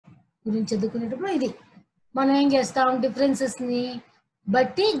గురించి చదువుకునేటప్పుడు ఇది మనం ఏం చేస్తాం, డిఫరెన్సెస్ ని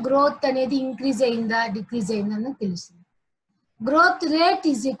బట్టి గ్రోత్ అనేది ఇంక్రీజ్ అయిందా డిక్రీజ్ అయిందా అని తెలుస్తుంది. Growth rate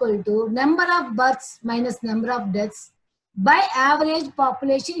is equal to number of births minus number of deaths by average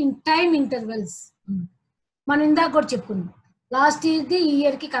population in time intervals. మనం ఇందాక కూడా చెప్పుకున్నాం, లాస్ట్ ఇయర్ది ఈ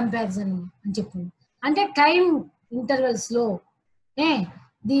ఇయర్కి కంపారిజన్ అని చెప్పుకున్నాం. అంటే టైం ఇంటర్వెల్స్ లో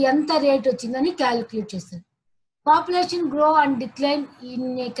ది ఎంత రేట్ వచ్చిందని క్యాలిక్యులేట్ చేస్తారు. Population grow and decline in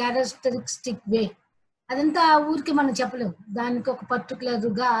a characteristic వే. అదంతా ఊరికి మనం చెప్పలేము, దానికి ఒక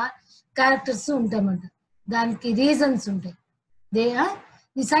పర్టికులర్గా క్యారెక్టర్స్ ఉంటాయన్నమాట, దానికి రీజన్స్ ఉంటాయి.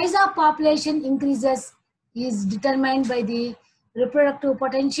 The size of population increases is determined by the reproductive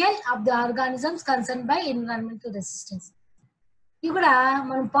potential of the organisms concern by environmental resistance. ఇది కూడా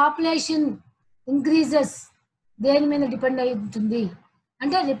మనం పాపులేషన్ ఇంక్రీజెస్ దేని మీద డిపెండ్ అయి ఉంటుంది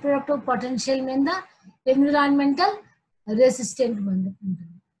అంటే రిప్రొడక్టివ్ పొటెన్షియల్ మీద, ఎన్విరాన్మెంటల్ రెసిస్టెంట్ మీద ఉంటుంది.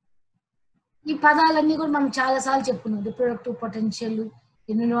 ఈ పదాలన్నీ కూడా మనం చాలాసార్లు చెప్పుకున్నాం, రిప్రొడక్టివ్ పొటెన్షియల్,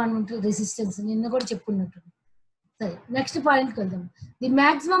 ఎన్విరాన్మెంటల్ రెసిస్టెన్స్ నిన్న కూడా చెప్పుకున్నట్టు. సరే, నెక్స్ట్ పాయింట్కి వెళ్దాం. The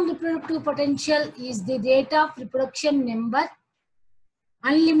maximum reproductive potential is the rate of reproduction number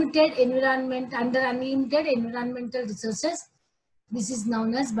unlimited environment under unlimited environmental resources. This is known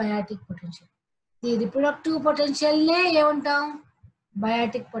as biotic potential. The reproductive potential ne emantam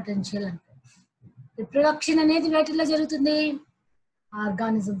biotic potential antam. Reproduction అనేది వేటిలో జరుగుతుంది,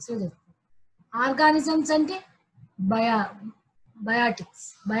 organisms లో జరుగుతుంది. Organisms అంటే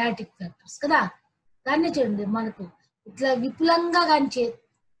biotic factors కదా. దాన్ని చూడండి, మనకు ఇట్లా విపులంగా కానీ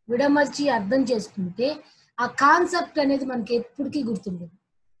విడమర్చి అర్థం చేసుకుంటే ఆ కాన్సెప్ట్ అనేది మనకి ఎప్పటికీ గుర్తుండదు.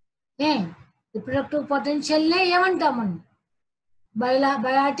 రిప్రొడక్టివ్ పొటెన్షియల్నే ఏమంటాం మనం,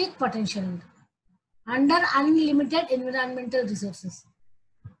 బయాటిక్ పొటెన్షియల్ అంటాం. Under unlimited environmental resources,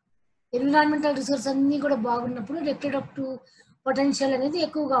 environmental resource అన్ని కూడా బాగున్నప్పుడు రిప్రొడక్టివ్ పొటెన్షియల్ అనేది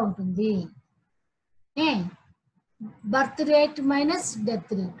ఎక్కువగా ఉంటుంది. Birth rate minus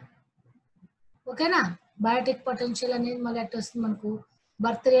death rate, ఓకేనా. బయాటిక్ పొటెన్షియల్ అనేది మళ్ళీ ఎట్లా వస్తుంది మనకు,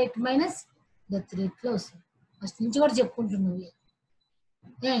 బర్త్ రేట్ మైనస్ డెత్ రేట్లో వస్తుంది. ఫస్ట్ నుంచి కూడా చెప్పుకుంటున్నవి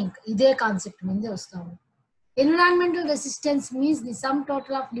ఇదే కాన్సెప్ట్ మీదే వస్తాము. Environmental resistance means the sum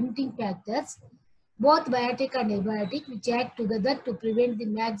total of limiting factors both biotic and abiotic which act together to prevent the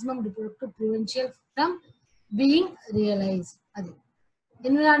maximum reproductive potential from being realized. Adi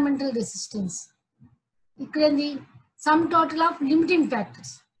environmental resistance. Ikkadandi sum total of limiting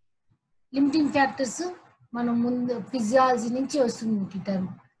factors. Limiting factors మనం ముందు physiology నుంచి వస్తుంది ఈ term.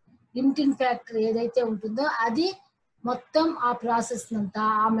 Limiting factor ఏదైతే ఉంటుందో అది మొత్తం ఆ ప్రాసెస్ అంతా,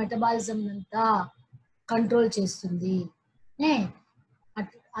 ఆ మెటబాలిజం అంతా కంట్రోల్ చేస్తుంది.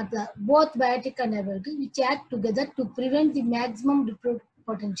 Atla, both biotic and abiotic which act together to prevent the maximum reproductive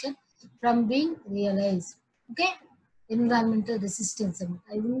potential from being realized. Okay, environmental resistance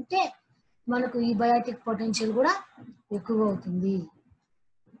అది ఉంటే మనకు ఈ బయోటిక్ పొటెన్షియల్ కూడా ఎక్కువ అవుతుంది.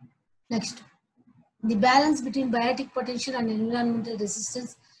 Next, the balance between Biotique potential and environmental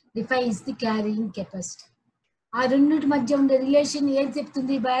resistance defines the carrying capacity. ఆ రెండింటి మధ్య ఉండే రిలేషన్ ఏది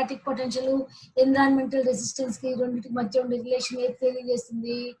చెప్తుంది, బయోటిక్ పొటెన్షియల్ ఎన్విరాన్మెంటల్ రెసిస్టెన్స్ కి రెండింటి మధ్య ఉండే రిలేషన్ ఏది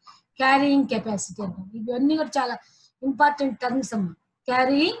తెలియజేస్తుంది, క్యారీయింగ్ కెపాసిటీ అంటాం. ఇవన్నీ కూడా చాలా ఇంపార్టెంట్ టర్మ్స్ అమ్మా.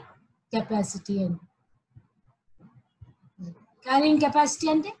 క్యారీయింగ్ కెపాసిటీ అంటే, క్యారీయింగ్ కెపాసిటీ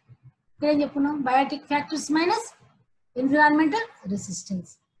అంటే ఇక్కడ ఏం చెప్పుకున్నాం, Biotique factors minus environmental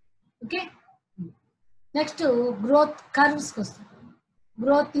resistance. Okay, next growth కర్వ్స్కి వస్తాం.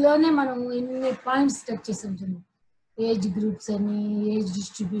 గ్రోత్ లోనే మనం ఎన్ని పాయింట్స్ టచ్ చేసి ఉంటుంది, ఏజ్ గ్రూప్స్ అని, ఏజ్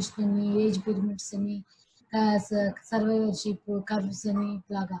డిస్ట్రిబ్యూషన్ అని, ఏజ్ పిరమిడ్స్ అని, సర్వైవర్షిప్ కర్వ్స్ అని,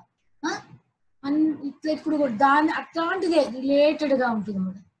 ఇట్లాగా ఇట్లా ఇప్పుడు కూడా దాని అట్లాంటిదే రిలేటెడ్గా ఉంటుంది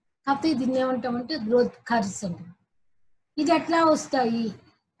అన్నమాట. కాకపోతే దీన్ని ఏమంటామంటే గ్రోత్ కర్వ్స్ అంటాం. ఇది ఎట్లా వస్తాయి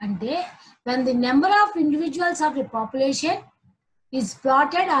అంటే, when the number of individuals of a population is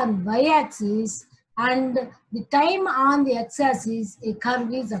plotted on y-axis and the time on the x-axis, a curve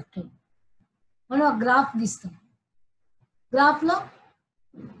is obtained. మనం ఆ గ్రాఫ్ గీస్తాం. గ్రాఫ్ లో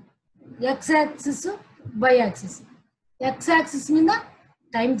x-axis, y-axis. x-axis మీద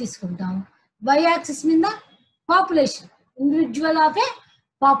టైం తీసుకుంటాం, y-axis మీద population, individual of A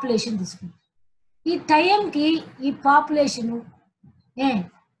population తీసుకుంటాం. ఈ టైంకి ఈ పాపులేషన్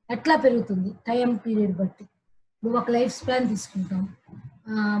ఎట్లా పెరుగుతుంది టైం పీరియడ్ బట్టి. ఇప్పుడు ఒక లైఫ్ స్పాన్ తీసుకుంటాం,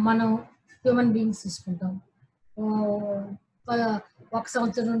 మనం హ్యూమన్ బీయింగ్స్ తీసుకుంటాం, 1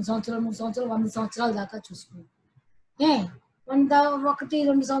 సంవత్సరం, 2 సంవత్సరాలు, 3 సంవత్సరాలు, 100 సంవత్సరాల దాకా చూసుకుంటాం.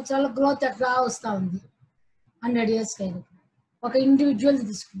 1-2 సంవత్సరాల గ్రోత్ ఎట్లా వస్తూ ఉంది 100 years అయినా. ఒక ఇండివిజువల్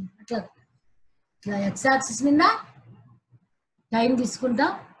తీసుకుంటాం, అట్లా ఎక్స్ యాక్సిస్ మీద టైం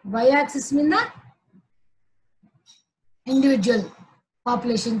తీసుకుంటాం, వై యాక్సిస్ మీద ఇండివిజువల్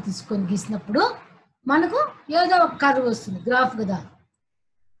పాపులేషన్ తీసుకొని గీసినప్పుడు మనకు ఏదో ఒక కర్వ్ వస్తుంది, గ్రాఫ్ కదా,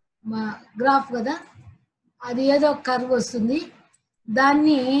 గ్రాఫ్ కదా, అది ఏదో ఒక కర్వ్ వస్తుంది.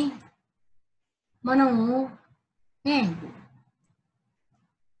 దాన్ని మనము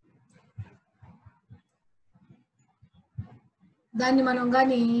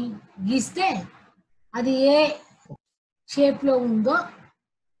కానీ గీస్తే అది ఏ షేప్లో ఉందో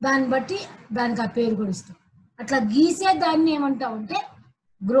దాన్ని బట్టి దానికి ఆ పేరు కూడా ఇస్తాం. అట్లా గీసే దాన్ని ఏమంటాం అంటే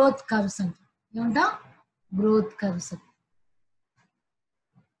గ్రోత్ కర్వ్స్ అంటాం. ఏమంటాం? Growth curves.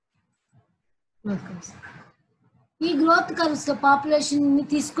 ఈ గ్రోత్ కర్వ్స్ లో పాపులేషన్ ని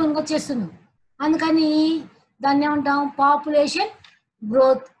తీసుకొని చేస్తున్నాం, అందుకని దాన్ని ఏమంటాం? Population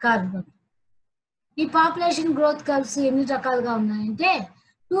growth curve. ఈ పాపులేషన్ గ్రోత్ కర్వ్స్ ఎన్ని రకాలుగా ఉన్నాయంటే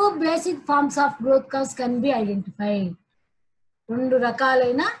 2 basic forms of growth curves can be identified. 2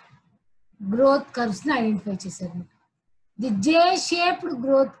 రకాలైన గ్రోత్ కర్వ్స్ ని ఐడెంటిఫై చేశారు. The J shaped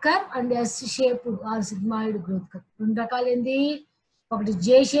growth curve and yes shaped are sigmoid growth curve. 2 రకాలు ఏంది? ఒకటి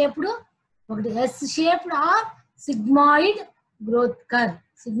జే షేప్డ్, ఒకటి yes shaped are sigmoid growth curve.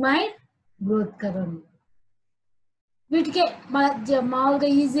 Sigmoid growth curve అని వీటికే మామూలుగా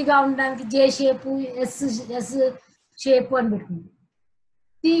ఈజీగా ఉండడానికి జే షేప్, ఎస్ షేప్ అని పెట్టుకుంది.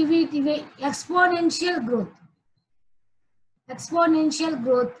 వీటి exponential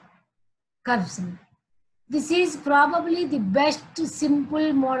growth curves. This is probably the best simple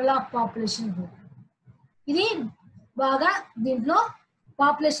model of population growth. ఇది బాగా దీంట్లో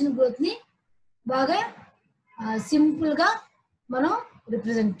పాపులేషన్ గ్రోత్ ని బాగా సింపుల్ గా మనం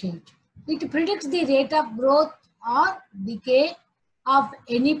రిప్రజెంట్ చేయొచ్చు. It predicts the rate of growth are decay of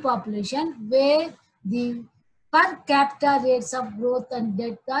any population wear the per capital rates of growth and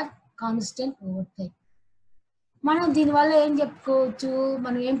death are constant over time. మనం దీనివల్ల ఏం చెప్పుకోవచ్చు?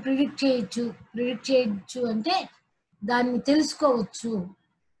 మనం ఏం ప్రిడిక్ట్ చేయొచ్చు అంటే దాన్ని తెలుసుకోవచ్చు,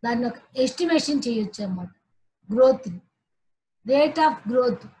 దాన్ని ఒక ఎస్టిమేషన్ చేయొచ్చు అన్నమాట. గ్రోత్ రేట్ ఆఫ్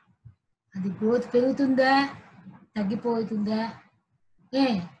గ్రోత్, అది గ్రోత్ పెరుగుతుందా తగ్గిపోతుందా,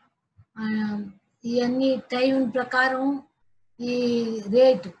 ఇవన్నీ టైం ప్రకారం ఈ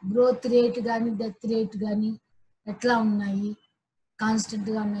గ్రోత్ రేట్ కానీ డెత్ రేట్ కానీ ఎట్లా ఉన్నాయి,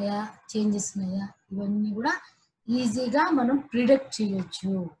 కాన్స్టెంట్గా ఉన్నాయా, చేంజెస్ ఉన్నాయా, ఇవన్నీ కూడా ఈజీగా మనం ప్రిడిక్ట్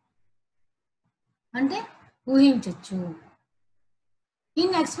చేయొచ్చు, అంటే ఊహించవచ్చు.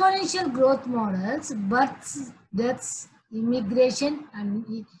 In exponential growth models births, deaths,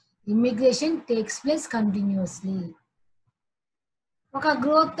 immigration takes place continuously. ఒక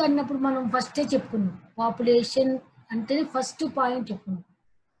గ్రోత్ అన్నప్పుడు మనం ఫస్టే చెప్పుకున్నాం, పాపులేషన్ అంటే ఫస్ట్ పాయింట్ చెప్పుకున్నాం,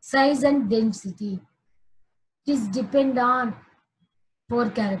 size and density. It is depend on 4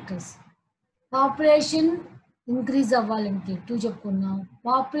 characters. Population increase అవ్వాలంటే 2 చెప్పుకున్నాం,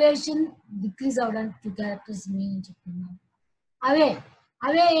 పాపులేషన్ డిక్రీజ్ అవ్వడానికి 2 క్యారెక్టర్స్ మెయిన్ అని చెప్పుకున్నాం.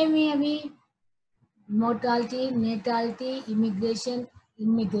 అవే ఏమి? అవి మోర్టాలిటీ, నేటాలిటీ, ఇమిగ్రేషన్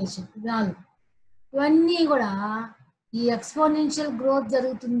 4. ఇవన్నీ కూడా ఈ ఎక్స్పోనెన్షియల్ గ్రోత్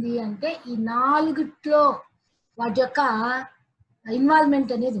జరుగుతుంది అంటే ఈ 4 వాటి యొక్క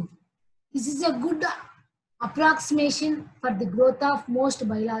ఇన్వాల్వ్మెంట్ అనేది ఉంది. This is a good approximation for the growth of most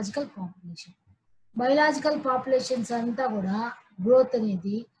biological population. Biological populations అంతా కూడా గ్రోత్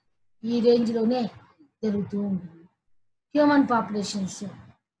అనేది ఈ రేంజ్లోనే జరుగుతూ ఉంటుంది. Human populations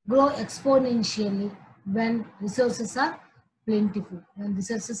grow exponentially when resources are plentiful.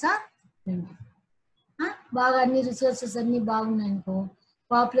 బాగా అన్ని రిసోర్సెస్ అన్ని బాగున్నాయనుకో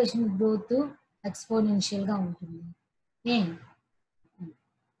పాపులేషన్ గ్రోత్ ఎక్స్పోనెన్షియల్ గా ఉంటుంది.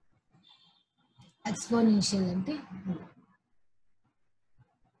 ఎక్స్పోనెన్షియల్ అంటే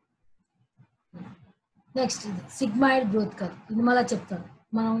నెక్స్ట్ ఇది సిగ్మాయిడ్ గ్రోత్ కర్వ్. ఇది మళ్ళీ చెప్తాను,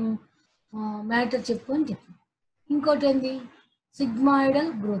 మనం మ్యాటర్ చెప్పుకొని చెప్తాం. ఇంకోటి ఏంది? సిగ్మాయిడల్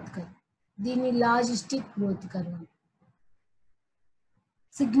గ్రోత్ కర్వ్. దీన్ని logistic growth curve.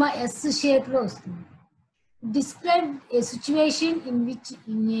 Sigma S shape లో వస్తుంది. Describe a situation in which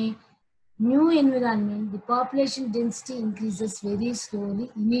in a new environment the population density increases very slowly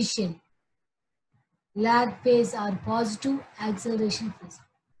initially. Lag phase or positive acceleration phase.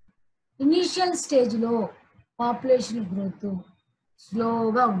 Initial stage లో population growth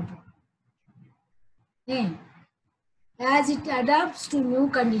స్లోగా ఉంటుంది. As it adapts to new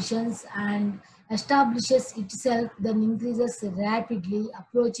conditions and establishes itself, then increases rapidly,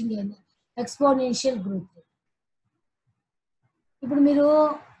 approaching an exponential growth. ఇప్పుడు మీరు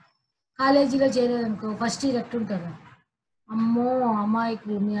కాలేజీలో చేరారనుకో, first year ఎట్టుంటారు? అమ్మో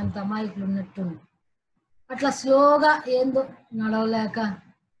అమాయకులు, మీ అంత అమాయకులు ఉన్నట్టు అట్లా స్లోగా ఏందో నడవలేక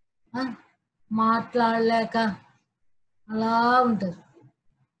మాట్లాడలేక అలా ఉంటారు.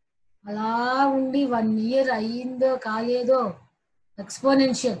 అలా ఉండి 1 ఇయర్ అయ్యిందో కాలేదో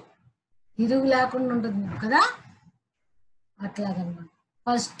ఎక్స్పోనెన్షియల్ తిరుగు లేకుండా ఉంటుంది కదా, అట్లాగనమాట.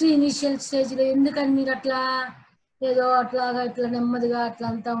 ఫస్ట్ ఇనిషియల్ స్టేజ్లో ఎందుకని మీరు అట్లా ఏదో అట్లాగా ఇట్లా నెమ్మదిగా అట్లా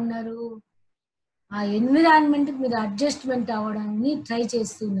అంతా ఉన్నారు? ఆ ఎన్విరాన్మెంట్కి మీరు అడ్జస్ట్మెంట్ అవ్వడానికి ట్రై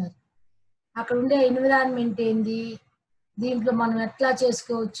చేస్తున్నారు. అక్కడ ఉండే ఎన్విరాన్మెంట్ ఏంది, దీంట్లో మనం ఎట్లా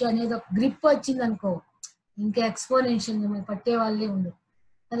చేసుకోవచ్చు అనేది ఒక గ్రిప్ వచ్చింది అనుకో, ఇంకా ఎక్స్పోనెన్షియల్ మిమ్మల్ని పట్టే వాళ్ళే ఉండదు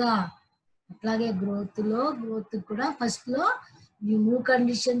కదా. అట్లాగే గ్రోత్ కూడా ఫస్ట్లో ఈ న్యూ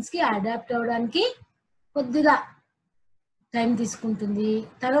కండిషన్స్కి అడాప్ట్ అవ్వడానికి కొద్దిగా టైం తీసుకుంటుంది.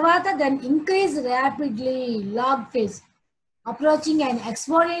 తర్వాత దాన్ని increase rapidly log phase approaching and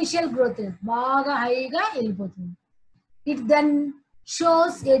exponential growth rate బాగా హైగా వెళ్ళిపోతుంది. It then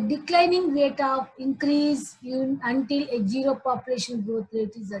shows a declining rate of increase until a zero population growth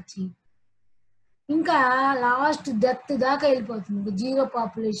rate is achieved. ఇంకా లాస్ట్ డెత్ దాకా వెళ్ళిపోతుంది, జీరో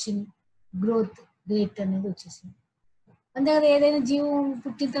పాపులేషన్ గ్రోత్ రేట్ అనేది వచ్చేసింది. అంతే కదా, ఏదైనా జీవం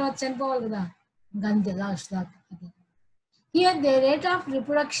పుట్టిన తర్వాత చనిపోవాలి కదా, ఇంకా అంతే లాస్ట్ దాకా. Here the rate of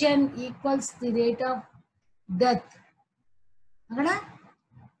reproduction equals the rate of death. అక్కడ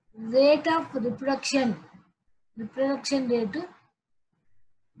rate of reproduction rate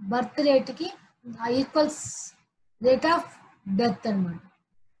birth రేట్కి ఈక్వల్స్ రేట్ ఆఫ్ డెత్ అనమాట.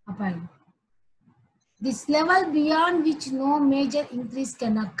 Appoint this level beyond which no major increase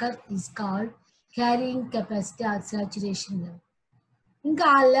can అక్కర్ is called carrying capacity or saturation level. ఇంకా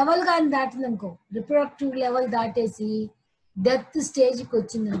ఆ level కానీ దాటిందనుకో, reproductive level దాటేసి death స్టేజ్కి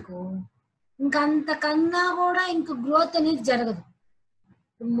వచ్చిందనుకో, ఇంకా అంతకన్నా కూడా ఇంకా గ్రోత్ అనేది జరగదు.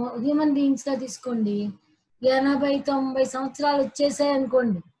 హ్యూమన్ బీయింగ్స్గా తీసుకోండి, 80-90 సంవత్సరాలు వచ్చేసాయి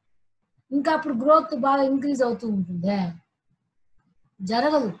అనుకోండి, ఇంకా అప్పుడు గ్రోత్ బాగా ఇంక్రీజ్ అవుతూ ఉంటుందే,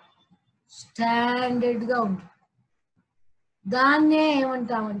 జరగదు, స్టాండర్డ్గా ఉంటుంది. దాన్నే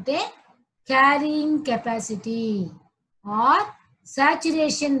ఏమంటామంటే carrying capacity or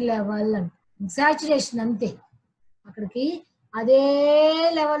saturation level అంట. సాచురేషన్ అంతే, అక్కడికి అదే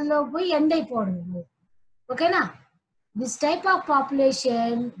లెవెల్లో పోయి ఎండ్ అయిపోవడం. ఓకేనా? This type of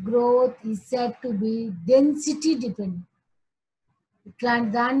population growth is said to be density dependent. ఇట్లాంటి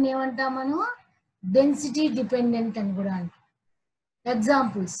దాన్ని ఏమంటాం మనం? డెన్సిటీ డిపెండెంట్ అని కూడా అంటాం.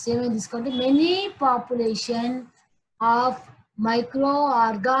 ఎగ్జాంపుల్స్ ఏమేమి తీసుకుంటే, many population of micro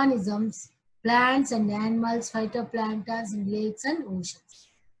organisms, plants and animals, phytoplanktons in lakes and oceans.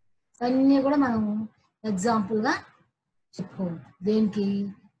 ఇవన్నీ కూడా మనం ఎగ్జాంపుల్గా చెప్పుకోవచ్చు. దేనికి?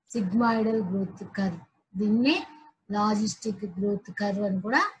 సిగ్మాయిడల్ గ్రోత్ కర్వ్, దీన్ని లాజిస్టిక్ గ్రోత్ కర్వ్ అని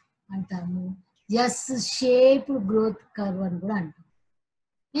కూడా అంటాము. ఎస్ షేప్డ్ గ్రోత్ కర్వ్ అని కూడా అంటాం.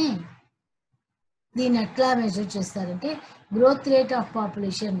 దీన్ని ఎట్లా మెజర్ చేస్తారంటే, growth rate of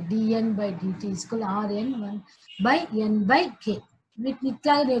population dN/dt RN1/N/K. వీటిని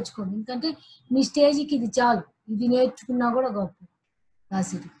ఇట్లాగే నేర్చుకోండి, ఎందుకంటే మీ స్టేజ్కి ఇది చాలు, ఇది నేర్చుకున్నా కూడా గొప్ప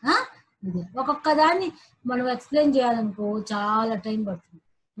రాసిది. ఇది ఒక్కొక్క దాన్ని మనం ఎక్స్ప్లెయిన్ చేయాలనుకో చాలా టైం పడుతుంది.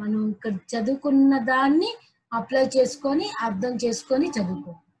 మనం ఇక్కడ చదువుకున్న దాన్ని అప్లై చేసుకొని అర్థం చేసుకొని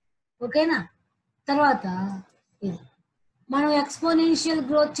చదువుకో. ఓకేనా? తర్వాత ఇది మనం ఎక్స్పోనెన్షియల్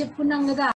గ్రోత్ చెప్పుకున్నాం కదా.